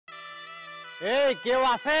এই কেউ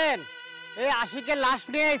আছেন? এই আশিকের লাশ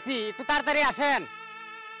নিয়ে আইছি, একটু তাড়াতাড়ি আসেন।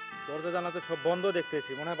 দরজা জানা তো সব বন্ধ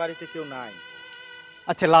দেখতেছি, মনে হয় বাড়িতে কেউ নাই।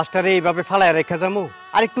 আচ্ছা, লাশটারে এইভাবে ফালায় রেখে যাবো,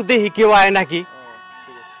 আর একটু দেখি কেউ আয় নাকি।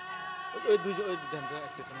 ঠিক আছে, ওই দুইজন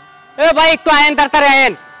আসতেছে না। এ ভাই একটু আয়েন, তাড়াতাড়ি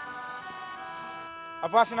আয়েন।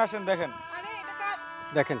 আপু আসেন আসেন, দেখেন। আরে এটা কার?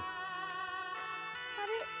 দেখেন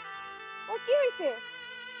আরে ওর কি হইছে?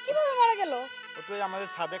 কিভাবে মারা গেল? ও তো আমাদের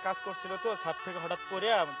ছাদে কাজ করছিল, তো ছাদ থেকে হঠাৎ পড়ে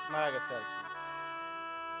মারা গেছে আর কি।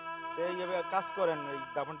 তো এইভাবে কাজ করেন, ওই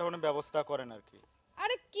দাফন টাফনের ব্যবস্থা করেন আর কি।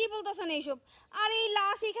 আরে কি বলতাছেন এইসব? আর এই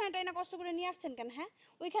লাশ এইখানে টাইনা কষ্ট করে নিয়ে আসছেন কেন? হ্যাঁ,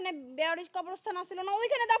 ওইখানে বেয়ারিশ কবরস্থান আছিল না,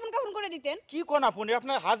 ওইখানে দাফন কাফন করে দিতেন। কি কোন আপনি?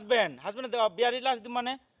 আপনার হাজবেন্ড বিয়ারি লাশ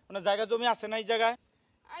মানে ওনার জায়গা জমি আছে না এই জায়গায়?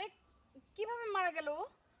 আরে কিভাবে মারা গেল?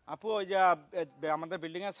 আপু ওই যে আমাদের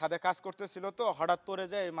বিল্ডিং এর ছাদে কাজ করতেছিল, তো হঠাৎ পড়ে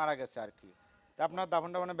যায় মারা গেছে আর কি। তা আপনার দাফন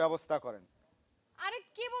টাফনের ব্যবস্থা করেন। আরে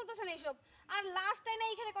কি বলতাছেন এইসব? আর লাশ টাইনা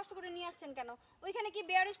এইখানে কষ্ট করে নিয়ে আসছেন কেন? ওইখানে কি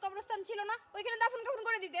বেয়ারিশ কবরস্থান ছিল না? ওইখানে দাফন কাফন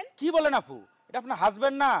করে দিতেন। কি বলেন আপু? এটা আপনার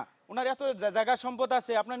হাজবেন্ড না? ওনার এত জায়গা সম্পদ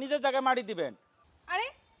আছে, আপনার নিজের জায়গায় মাটি দিবেন। আরে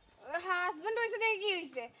হাজবেন্ড হইছে দেখে কি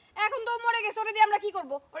হইছে? এখন তো মরে গেছে, ওরে দিয়ে আমরা কি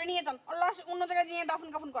করব? ওরে নিয়ে যান, ওর লাশ অন্য জায়গায় নিয়ে দাফন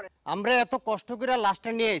কাফন করেন। আমরা এত কষ্ট করে লাশটা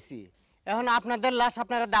নিয়ে আইছি, এখন আপনাদের লাশ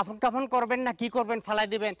আপনারা দাফন কাফন করবেন না কি করবেন, ফালাই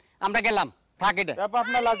দিবেন? আমরা গেলাম, থাক এটা। তারপর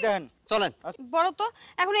আপনার লাশ দেখেন। চলেন। বড় তো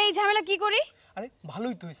এখন এই ঝামেলা কি করি? আরে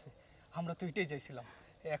ভালোই তো হয়েছে, আমরা তো এটাই চাইছিলাম।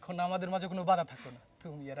 এখন আমাদের মাঝে কোনো বাধা থাকতো না,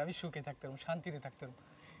 তুমি আর আমি সুখে থাকতাম, শান্তিতে থাকতাম।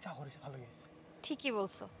 যা করেছে ভালোই হয়েছে। ঠিকই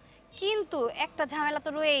বলছো, কিন্তু একটা ঝামেলা তো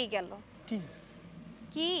রয়েই গেল। কি?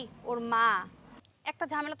 কি? ওর মা। একটা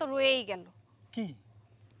ঝামেলা তো রয়েই গেল। কি?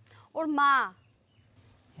 ওর মা।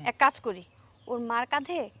 এক কাজ করি, ওর মার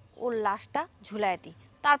কাঁধে ওর লাশটা ঝুলায় দিই,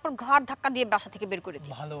 তারপর ঘর ধাক্কা দিয়ে বাসা থেকে বের করে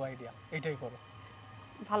দিই। ভালো আইডিয়া, এটাই করো।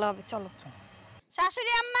 ভালো হবে, চলো।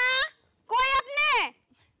 শাশুড়ি আম্মা, কই আপনি?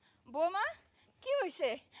 বৌমা, কি হইছে?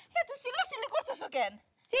 এত চিল্লাচিল্লি করতেছো কেন?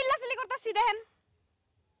 চিল্লাচিল্লি করতেছি দেখেন।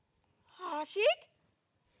 আশিক,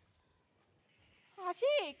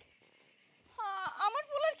 আশিক, আমার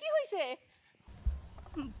পোলার কি হইছে?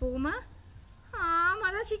 বৌমা,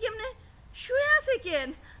 আমার আশিক এমনি শুয়ে আছে কেন?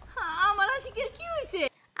 আমার আশিকের কি হইছে?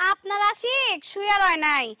 আপনার আশিক শুয়ে রয়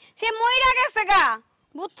নাই, সে মইরা গেছে গা,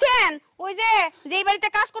 বুঝছেন? ওই যে যেই বাড়িতে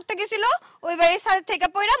কাজ করতে গেছিল, ওই বাড়ির সাথে থেকে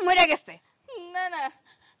পয়রা মইরা গেছে। না না,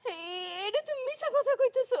 এটা তুমি মিছা কথা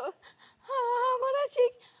কইতেছো। আমার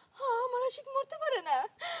আশিক, আমার আশিক মরতে পারে না।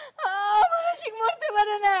 আমার আশিক মরতে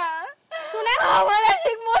পারে না। শুনেন, আমার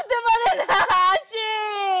আশিক মরতে পারে না।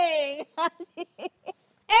 আশিক,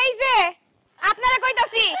 এই যে আপনারা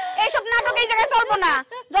কইতাছি এইসব নাটক এই জায়গায় চলবো না।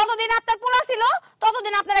 যতদিন আপনার পোলা ছিল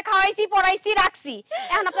ততদিন আপনারা খাওয়াইছি, পড়াইছি, রাখছি।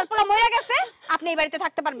 এখন আপনার পোলা মরে গেছে, আপনি এই বাড়িতে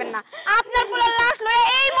থাকতে পারবেন না। আপনার পোলার লাশ লয়ে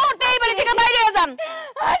এই মুহূর্তে এই বাড়ি থেকে বাইরে হয়ে যান।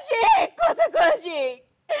 আশিক, কথা কইছি।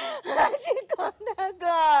 আশিক, কথা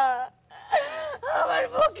কও। আমার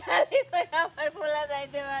বুক খালি করে আমার পোলা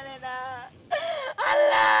যাইতে পারে না।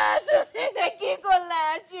 আল্লাহ, তুমি এটা কি করলা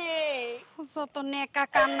আশিক? যত নেকা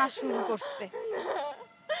কান্না শুরু করছে।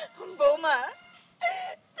 বৌমা,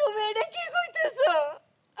 তুমি এটা কি কইতেছো?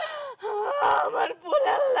 আমার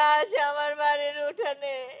পোলার লাশ আমার বাড়ির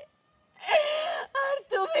উঠানে, আর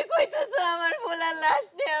তুমি কইতেছো আমার পোলার লাশ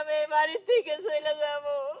নিয়ে আমি বাড়ি থেকে চলে যাব।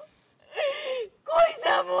 কই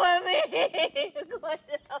যাবো আমি? কই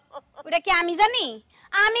যাবো? ওটা কি আমি জানি?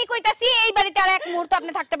 আমি কইতাছি এই বাড়িতে আর এক মুহূর্ত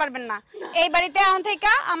আপনি থাকতে পারবেন না। এই বাড়িতে এখন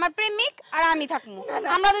থেকে আমার প্রেমিক আর আমি থাকবো।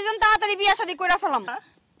 আমরা দুজন তাড়াতাড়ি বিয়ে শাদী কইরা ফেলাম।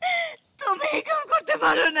 তুমি কাম করতে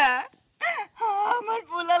পারো না। আমার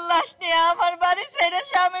পোলার লাশ নিয়ে আমার বাড়ি ছেড়ে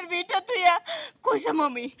স্বামীর ভিটা তুইয়া কইসা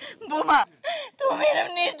মমি। বৌমা, তুমি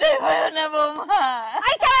এরকম নির্দয় হয়ো না বৌমা।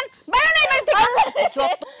 আই চলেন, বাইরে নাই বাড়ি থেকে।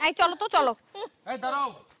 আই চলো তো, চলো। এই দাঁড়াও।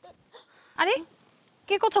 আরে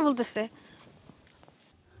কে কথা বলতেছে?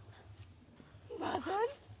 বাজান,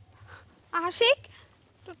 আশিক,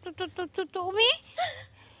 তুমি?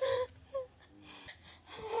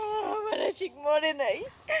 আমার আশিক মরে নাই,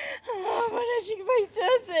 আমার আশিক বাইচা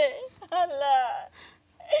আছে। আল্লাহ,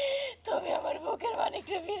 তুমি আমার বুকের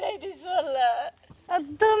মানিকটা ফিরাই দিছো। আল্লাহ,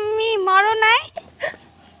 তুমি মারো নাই?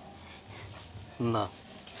 না,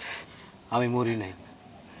 আমি মরি নাই।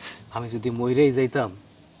 আমি যদি মইরেই যাইতাম,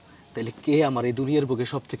 তাহলে কে আমার এই দুনিয়ার বুকে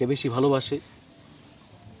সব থেকে বেশি ভালোবাসে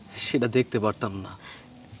সেটা দেখতে পারতাম না।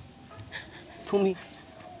 তুমি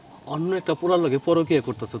অন্য একটা পোলার লগে পরকিয়া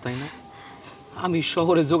করতেছো, তাই না? আমি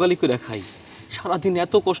শহরে জোগালি করে খাই, সারাদিন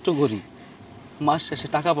এত কষ্ট করি, মাস শেষে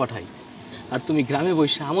টাকা পাঠাই, আর তুমি গ্রামে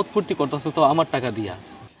বসে আমোদ ফুর্তি করতেছো তো আমার টাকা দিয়া।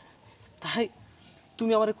 তাই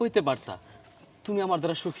তুমি আমারে কইতে পারতা তুমি আমার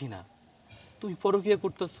দ্বারা সুখী না, তুমি পরকিয়া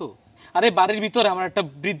করতেছো। আরে বাড়ির ভিতরে আমার একটা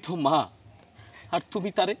বৃদ্ধ মা, আর তুমি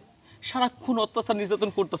তারে সারাক্ষণ অত্যাচার নির্যাতন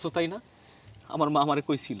করতেছো, তাই না? আমার মা আমারে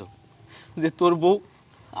কইছিল যে তোর বউ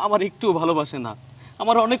আমার একটুও ভালোবাসে না,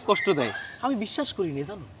 আমার অনেক কষ্ট দেয়। আমি বিশ্বাস করিনি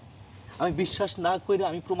জানো, আমি বিশ্বাস না করে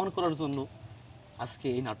আমি প্রমাণ করার জন্য আজকে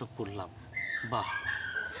এই নাটক করলাম। বাহ,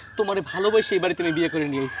 তোমারে ভালোবাসে এই বাড়িতে আমি বিয়ে করে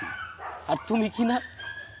নিয়ে এসেছি, আর তুমি কি না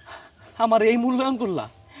আমার এই মূল্যায়ন করলা?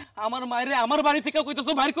 আমার মায়েরে আমার বাড়ি থেকে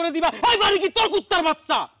কইতেছো বাইর করে দিবা? এই বাড়ি কি তোর, কুত্তার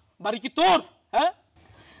বাচ্চা? বাড়ি কি তোর? হ্যাঁ,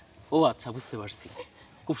 ও আচ্ছা, বুঝতে পারছি।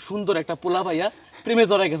 খুব সুন্দর একটা পোলা ভাইয়া প্রেমে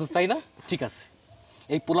জড়াই গেছিস, তাই না? ঠিক আছে,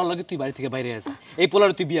 এই পোলার লাগে তুই বাড়ি থেকে বাইরে আসি, এই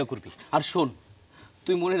পোলারে তুই বিয়ে করবি। আর শোন,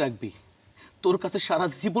 তুই মনে রাখবি তোর কাছে সারা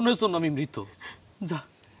জীবনের জন্য আমি মৃত। যা।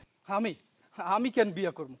 আমি আমি কেন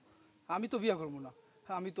বিয়া করবো? আমি তো বিয়া করবো না।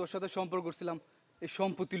 আমি তোর সাথে সম্পর্ক করছিলাম এই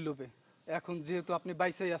সম্পত্তির লোভে। এখন যেহেতু আপনি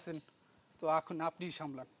বাইসাই আছেন, তো এখন আপনিই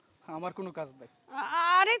সামলান, আমার কোনো কাজ নাই।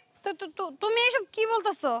 আরে তুমি এসব কি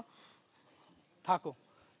বলতেছো? থাকো,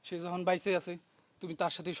 সে যখন বাইসাই আছে তুমি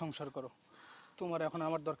তার সাথেই সংসার করো, তোমার এখন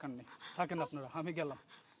আমার দরকার নেই। থাকেন আপনারা, আমি গেলাম।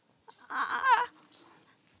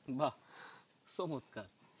 বাহ, চমৎকার।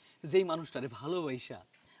 যেই মানুষটারে ভালোবাসা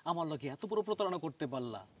আমার লগে এত বড় প্রতারণা করতে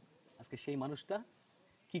পারলা, আজকে সেই মানুষটা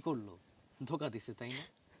কি করলো? ধোকা দিছে, তাই না?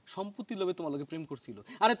 সম্পত্তির লোভে তোমার লগে প্রেম করছিল।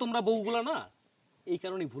 আরে তোমরা বউগুলা না এই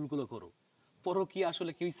কারণেই ভুলগুলো করো। পরকীয়া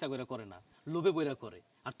আসলে কেউ ইচ্ছা করে করে না, লোভে বইরা করে।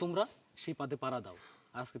 আর তোমরা সেই পাদে পাড়া দাও,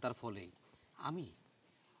 আজকে তার ফলেই আমি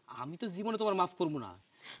আমি তো জীবনে তোমার মাফ করবো না।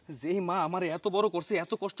 যেই মা আমার এত বড় করছে,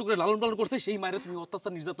 এত কষ্ট করে লালন পালন করছে, সেই মায়ের তুমি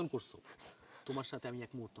অত্যাচার নির্যাতন করছো। তোমার সাথে আমি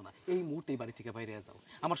এক মুহূর্ত না, এই মুহূর্তে এই বাড়ি থেকে বাইরে যাও।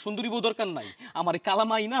 আমার সুন্দরী বউ দরকার নাই, আমার এই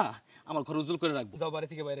কালামাই না আমার ঘর উজ্জ্বল করে রাখবো। যাও, বাড়ি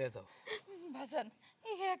থেকে বাইরে যাও। ভাজান,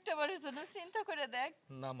 এই একটা বারের জন্য চিন্তা করে দেখ।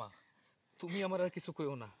 না মা, তুমি আমার আর কিছু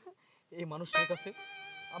কইও না। এই মানুষটার কাছে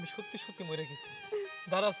আমি সত্যি সত্যি মরে গেছি।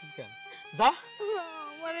 দাঁড়া আছিস কেন? যা।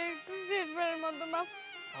 আমার একটু শেষবারের মতো মাফ।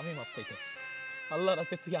 আমি মাফ চাইতেছি, আল্লাহর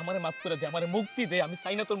কাছে তুই আমারে মাফ করে দে, আমারে মুক্তি দে। আমি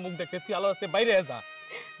চাই না তোর মুখ দেখতে, তুই আল্লাহর কাছে বাইরে যা।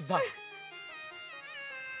 যা।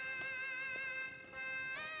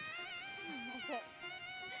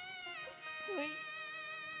 তুই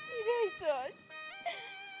ইরাইছস,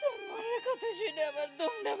 তোর মনের কথা শুনে আমার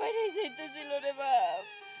দমটা বাইরে যাইতেছিল রে বাপ।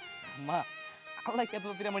 মা, আল্লাহ কি এত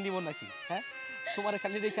আমার নিব নাকি? হ্যাঁ, তোমার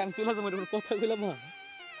খালি রেখে আমি চলে যাবো, এরকম কথা কইলাম মা?